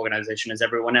sales organization as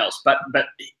everyone else. But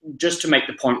just to make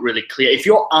the point really clear, if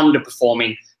you're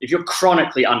underperforming, if you're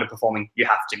chronically underperforming, you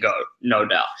have to go, no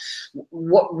doubt.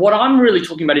 What I'm really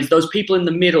talking about is those people in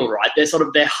the middle, right?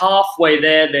 They're halfway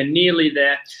there, they're nearly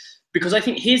there. Because I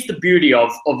think here's the beauty of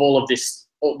all of this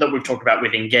that we've talked about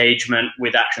with engagement,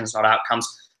 with actions, not outcomes.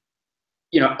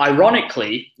 You know,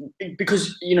 ironically,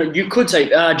 because, you know, you could say,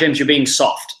 James, you're being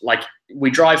soft. Like, we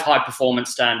drive high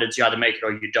performance standards, you either make it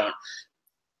or you don't.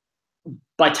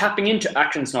 By tapping into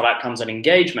actions, not outcomes, and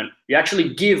engagement, you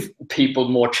actually give people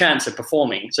more chance of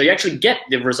performing. So you actually get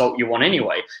the result you want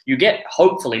anyway. You get,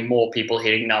 hopefully, more people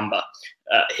hitting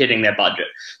their budget.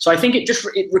 So I think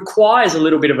it requires a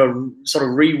little bit of a sort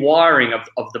of rewiring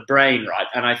of the brain, right?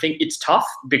 And I think it's tough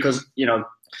because, you know,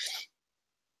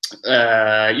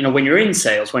 when you're in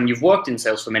sales, when you've worked in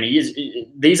sales for many years,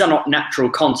 these are not natural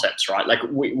concepts, right? Like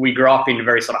we grew up in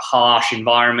very sort of harsh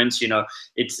environments. You know,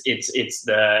 it's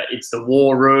the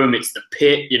war room, it's the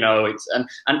pit. You know,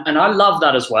 and I love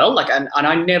that as well. Like, and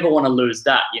I never want to lose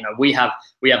that. You know, we have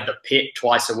the pit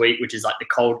twice a week, which is like the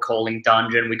cold calling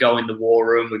dungeon. We go in the war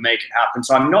room, we make it happen.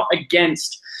 So I'm not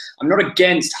against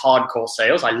hardcore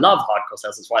sales. I love hardcore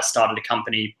sales. That's why I started a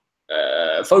company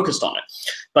focused on it.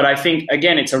 But I think,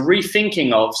 again, it's a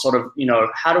rethinking of sort of, you know,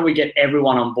 how do we get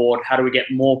everyone on board? How do we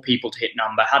get more people to hit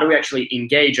number? How do we actually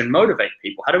engage and motivate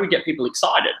people? How do we get people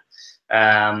excited?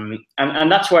 And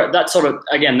that's sort of,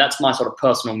 again, that's my sort of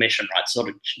personal mission, right? Sort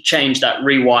of change that,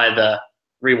 rewire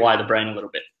the brain a little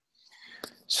bit.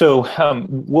 So,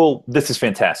 well, this is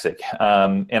fantastic.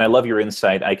 And I love your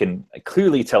insight. I can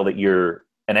clearly tell that you're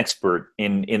an expert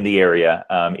in the area,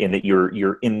 in that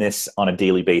you're in this on a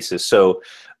daily basis. So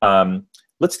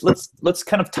let's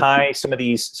kind of tie some of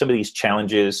these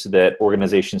challenges that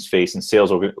organizations face and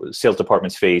sales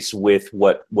departments face with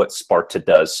what Sparta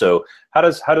does. So how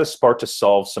does Sparta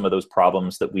solve some of those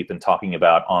problems that we've been talking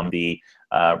about on the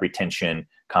retention,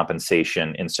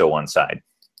 compensation, and so on side?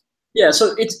 Yeah,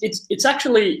 so it's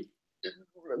actually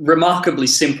remarkably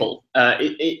simple.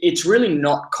 It's really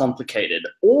not complicated.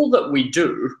 All that we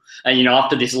do, and you know,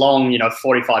 after this long,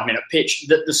 45-minute pitch,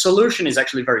 the solution is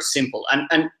actually very simple.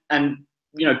 And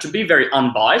you know, to be very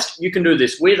unbiased, you can do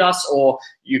this with us, or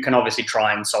you can obviously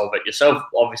try and solve it yourself.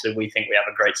 Obviously, we think we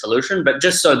have a great solution, but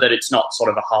just so that it's not sort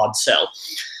of a hard sell.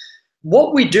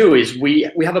 What we do is we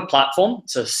have a platform.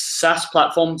 It's a SaaS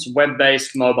platform. It's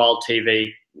web-based, mobile,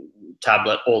 TV,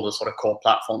 tablet, all the sort of core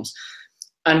platforms.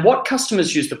 And what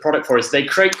customers use the product for is they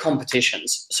create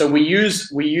competitions. So we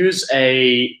use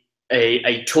a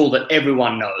tool that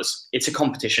everyone knows. It's a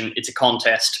competition. It's a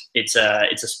contest. It's a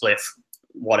spliff,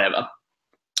 whatever.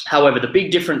 However, the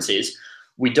big difference is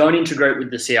we don't integrate with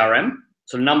the CRM.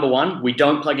 So number one, we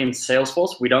don't plug into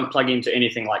Salesforce. We don't plug into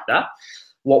anything like that.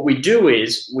 What we do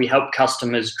is we help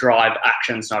customers drive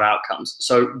actions, not outcomes.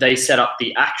 So they set up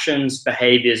the actions,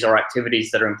 behaviors, or activities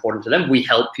that are important to them. We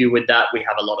help you with that. We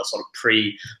have a lot of sort of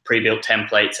pre-built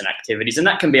templates and activities. And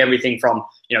that can be everything from,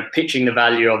 pitching the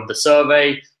value of the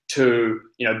survey to,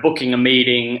 booking a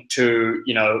meeting to,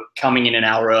 coming in an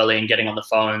hour early and getting on the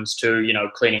phones to,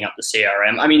 cleaning up the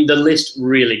CRM. I mean, the list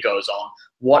really goes on.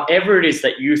 Whatever it is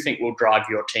that you think will drive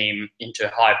your team into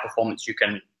high performance, you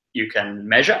can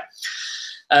measure.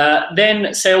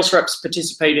 Then sales reps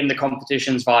participate in the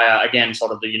competitions via, again,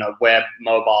 sort of the, web,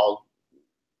 mobile,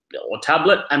 or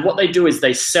tablet. And what they do is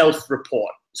they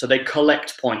self-report. So they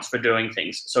collect points for doing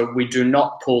things. So we do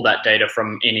not pull that data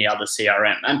from any other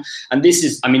CRM. And this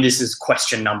is, I mean, this is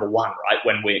question number one, right?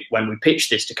 When we pitch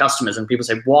this to customers and people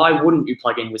say, why wouldn't you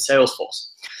plug in with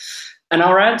Salesforce? And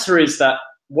our answer is that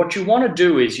what you want to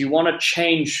do is you want to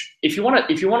change, if you want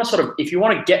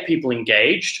to get people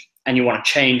engaged and you want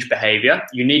to change behavior,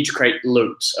 you need to create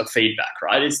loops of feedback,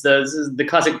 right? It's the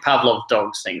classic Pavlov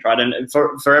dogs thing, right? And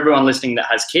for everyone listening that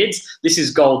has kids, this is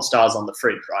gold stars on the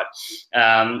fridge, right?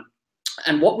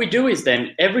 And what we do is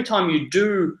then every time you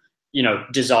do,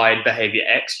 desired behavior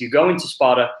X, you go into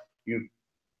Sparta, you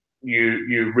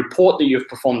report that you've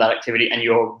performed that activity and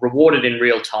you're rewarded in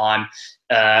real time.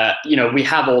 We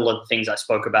have all of the things I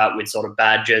spoke about with sort of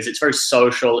badges. It's very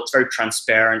social. It's very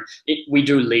transparent. We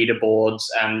do leaderboards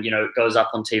and, it goes up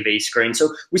on TV screen.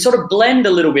 So we sort of blend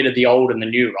a little bit of the old and the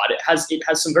new, right? It has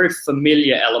some very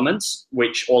familiar elements,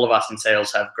 which all of us in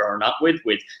sales have grown up with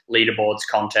leaderboards,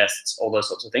 contests, all those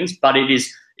sorts of things. But it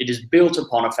is built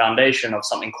upon a foundation of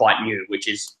something quite new, which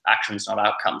is actions, not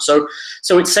outcomes. So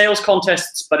it's sales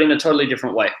contests, but in a totally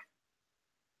different way.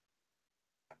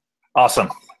 Awesome.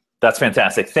 That's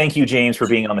fantastic. Thank you, James, for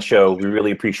being on the show. We really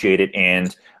appreciate it.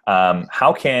 And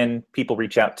how can people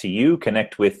reach out to you,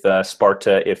 connect with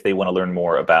Sparta if they want to learn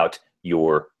more about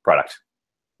your product?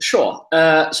 Sure.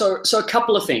 So a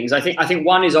couple of things. I think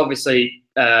one is obviously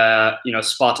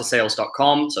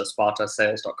spartasales.com. So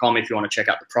spartasales.com if you want to check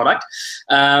out the product.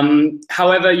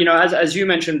 However, as you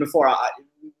mentioned before,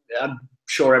 I'm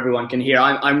sure everyone can hear,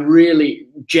 I'm really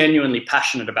genuinely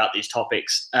passionate about these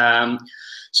topics.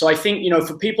 So I think,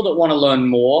 for people that want to learn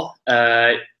more,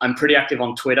 I'm pretty active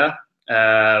on Twitter,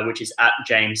 which is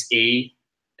 @James E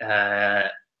for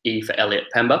Elliot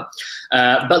Pember.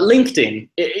 But LinkedIn,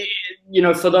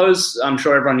 for those, I'm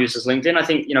sure everyone uses LinkedIn. I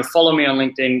think, follow me on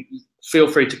LinkedIn. Feel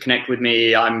free to connect with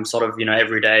me. I'm sort of,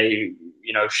 every day,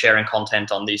 sharing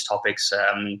content on these topics,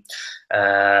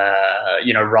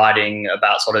 writing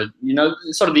about sort of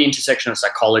the intersection of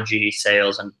psychology,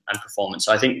 sales, and performance.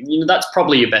 So I think, that's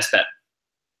probably your best bet.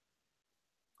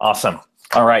 Awesome.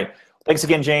 All right. Thanks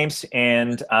again, James.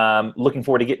 And looking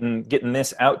forward to getting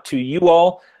this out to you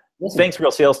all. Awesome. Thanks,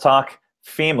 Real Sales Talk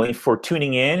family, for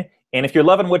tuning in. And if you're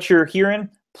loving what you're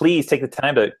hearing, please take the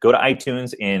time to go to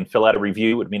iTunes and fill out a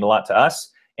review. It would mean a lot to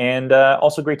us. And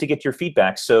also great to get your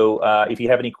feedback. So if you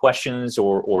have any questions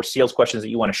or sales questions that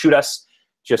you want to shoot us,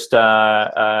 just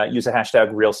use the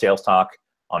hashtag Real Sales Talk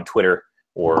on Twitter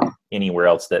or anywhere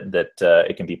else that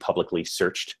it can be publicly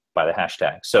searched by the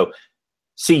hashtag. So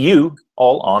see you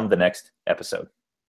all on the next episode.